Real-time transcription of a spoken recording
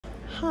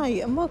Hi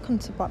and welcome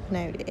to Blackburn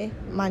Audi.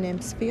 My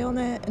name's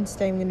Fiona and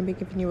today I'm going to be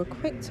giving you a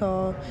quick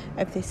tour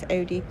of this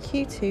Audi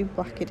Q2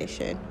 Black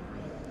Edition.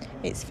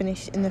 It's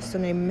finished in the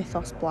stunning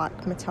Mythos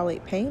Black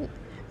metallic paint.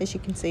 As you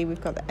can see,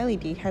 we've got the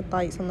LED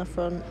headlights on the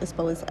front as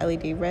well as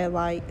LED rear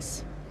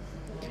lights.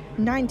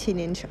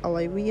 19-inch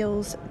alloy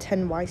wheels,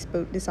 10Y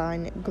spoke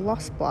design,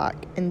 gloss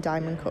black and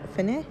diamond cut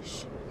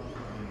finish.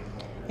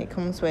 It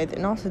comes with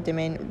an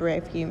auto-dimming rear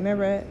view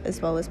mirror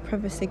as well as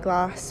privacy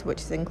glass,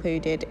 which is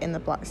included in the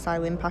black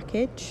styling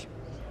package.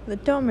 The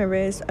door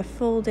mirrors are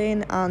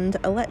folding and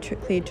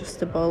electrically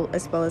adjustable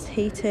as well as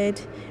heated.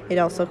 It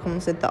also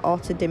comes with the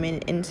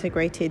auto-dimming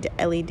integrated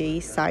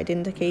LED side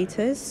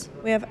indicators.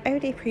 We have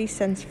Audi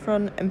pre-sense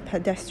front and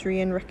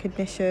pedestrian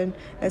recognition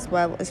as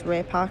well as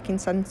rear parking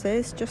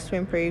sensors just to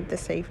improve the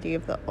safety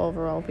of the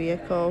overall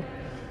vehicle.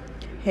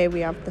 Here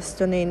we have the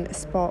stunning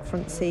sport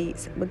front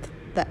seats with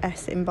the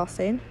S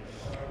embossing,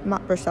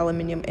 matte brushed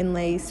aluminium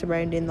inlays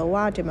surrounding the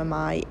large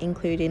MMI,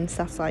 including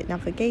satellite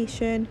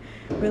navigation,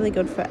 really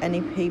good for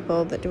any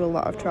people that do a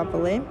lot of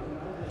travelling.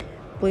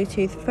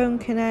 Bluetooth phone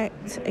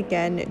connect,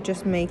 again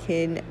just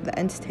making the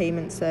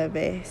entertainment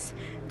service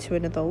to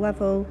another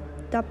level.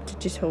 DAB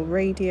digital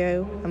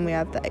radio, and we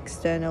have the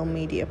external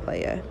media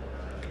player.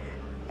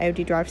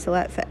 Audi Drive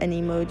Select for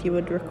any mode you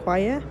would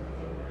require.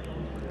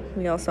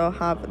 We also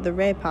have the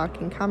rear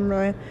parking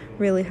camera,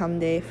 really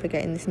handy for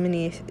getting this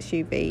mini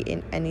SUV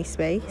in any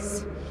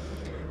space.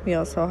 We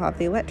also have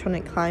the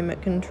electronic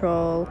climate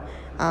control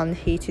and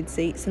heated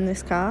seats in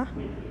this car,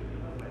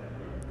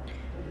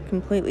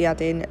 completely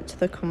adding to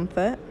the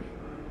comfort.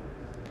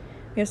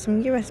 We have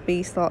some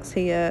USB slots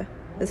here,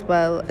 as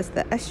well as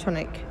the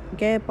S-tronic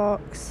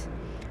gearbox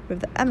with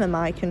the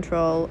MMI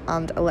control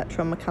and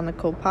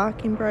electromechanical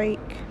parking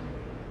brake.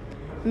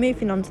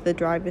 Moving on to the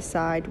driver's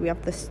side, we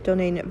have the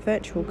stunning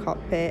virtual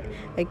cockpit.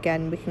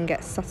 Again, we can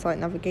get satellite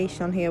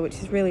navigation on here, which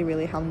is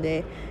really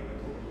handy.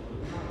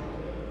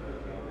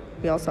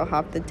 We also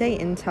have the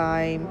date and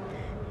time,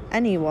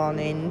 any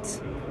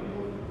warnings,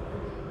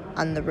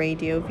 and the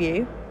radio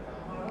view.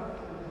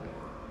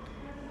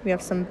 We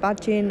have some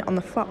badging on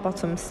the flat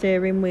bottom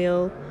steering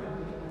wheel.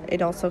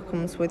 It also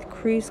comes with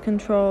cruise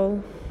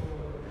control.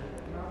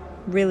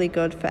 Really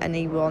good for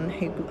anyone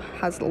who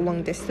has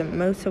long distance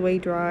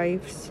motorway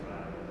drives.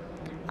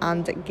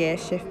 And gear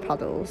shift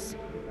paddles.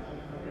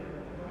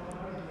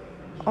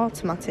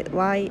 Automatic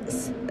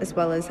lights, as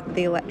well as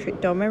the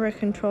electric door mirror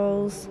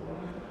controls,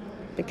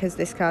 because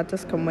this car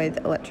does come with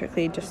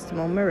electrically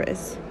adjustable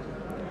mirrors.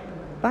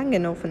 Bang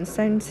 & Olufsen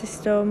sound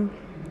system,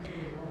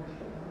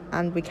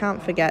 and we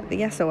can't forget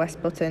the SOS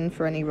button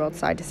for any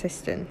roadside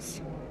assistance.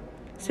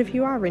 So if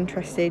you are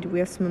interested, we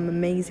have some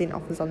amazing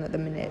offers on at the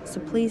minute, so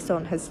please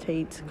don't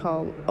hesitate to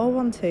call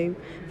 012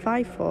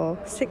 54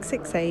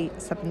 668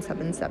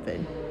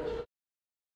 777.